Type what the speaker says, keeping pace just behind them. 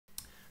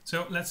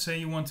So let's say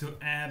you want to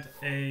add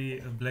a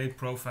blade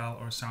profile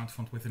or a sound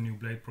font with a new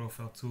blade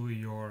profile to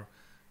your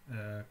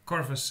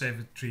Korvus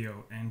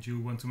Sabertrio, and you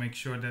want to make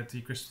sure that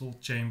the crystal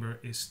chamber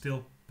is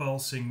still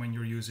pulsing when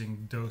you're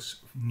using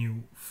those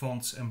new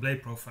fonts and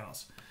blade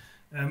profiles.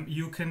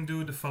 You can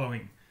do the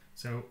following.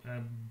 So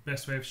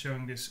best way of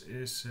showing this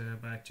is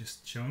by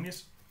just showing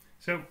this.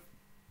 So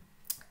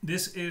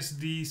this is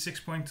the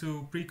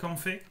 6.2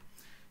 pre-config.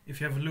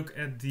 If you have a look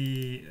at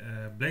the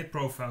blade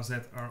profiles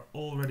that are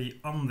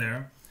already on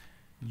there,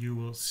 you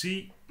will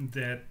see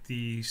that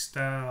the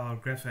style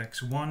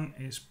graphics 1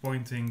 is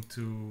pointing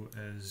to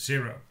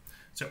 0.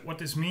 So what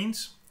this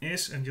means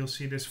is, and you'll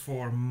see this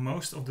for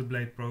most of the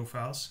blade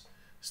profiles,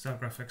 style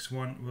graphics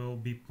 1 will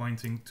be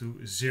pointing to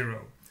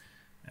 0.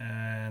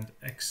 And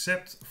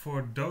except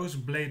for those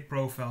blade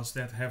profiles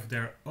that have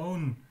their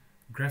own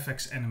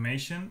graphics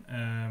animation,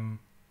 and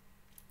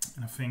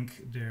I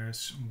think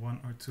there's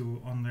 1 or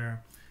 2 on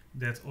there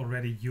that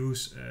already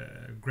use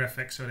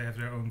graphics, so they have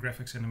their own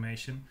graphics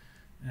animation,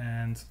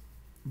 and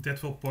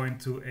that will point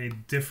to a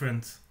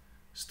different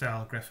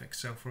style graphics.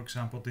 So for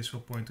example, this will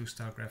point to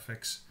style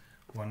graphics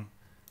 1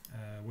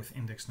 with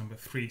index number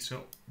 3.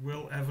 So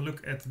we'll have a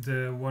look at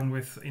the one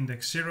with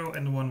index 0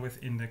 and the one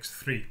with index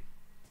 3.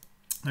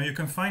 Now you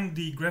can find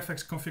the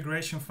graphics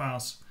configuration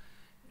files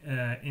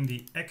in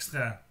the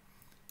extra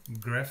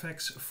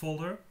graphics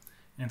folder,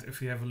 and if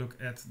you have a look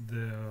at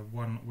the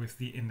one with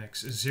the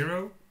index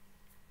 0,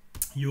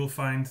 you will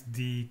find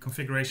the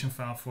configuration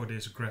file for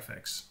this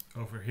graphics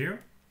over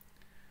here.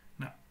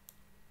 Now,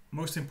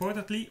 most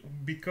importantly,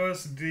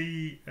 because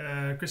the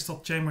crystal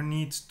chamber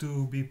needs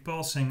to be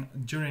pulsing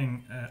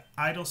during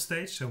idle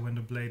stage, so when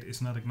the blade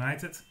is not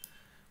ignited,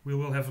 we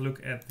will have a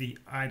look at the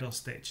idle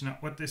stage. Now,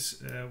 what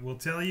this will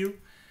tell you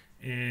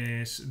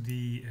is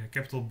the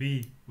capital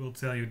B will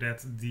tell you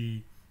that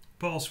the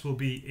pulse will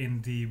be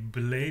in the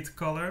blade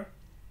color,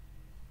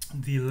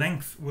 the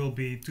length will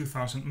be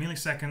 2000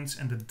 milliseconds,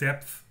 and the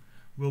depth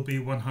will be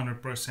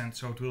 100%,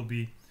 so it will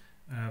be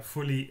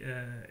fully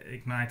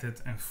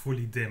ignited and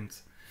fully dimmed.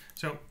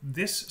 So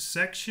this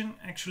section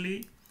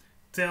actually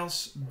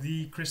tells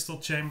the crystal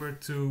chamber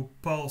to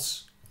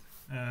pulse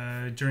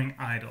during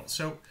idle.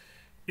 So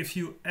if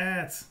you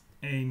add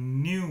a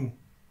new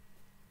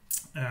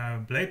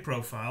blade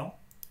profile,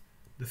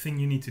 the thing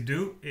you need to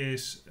do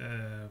is,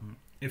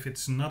 if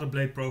it's not a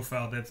blade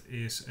profile that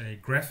is a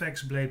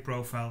graphics blade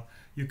profile,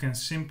 you can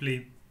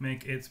simply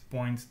make it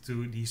point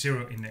to the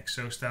 0 index.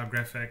 So style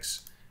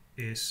graphics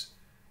is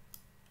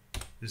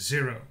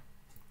 0.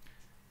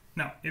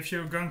 Now, if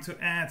you're going to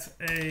add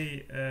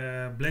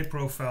a blade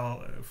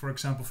profile, for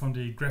example, from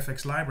the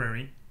graphics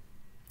library,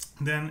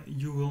 then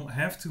you will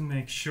have to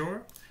make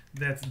sure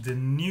that the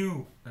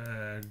new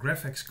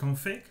graphics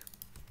config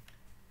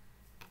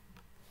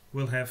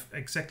will have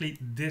exactly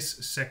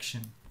this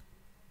section.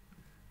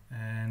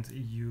 And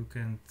you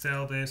can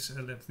tell this,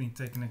 let me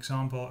take an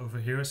example over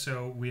here.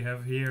 So we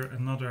have here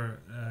another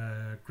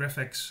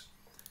graphics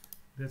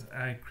that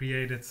I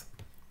created,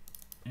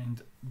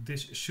 and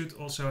this should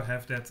also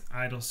have that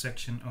idle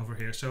section over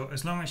here. So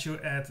as long as you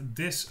add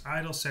this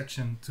idle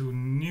section to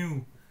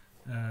new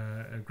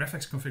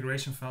graphics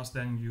configuration files,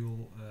 then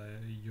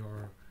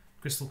your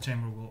crystal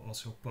chamber will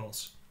also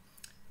pulse.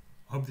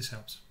 Hope this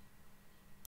helps.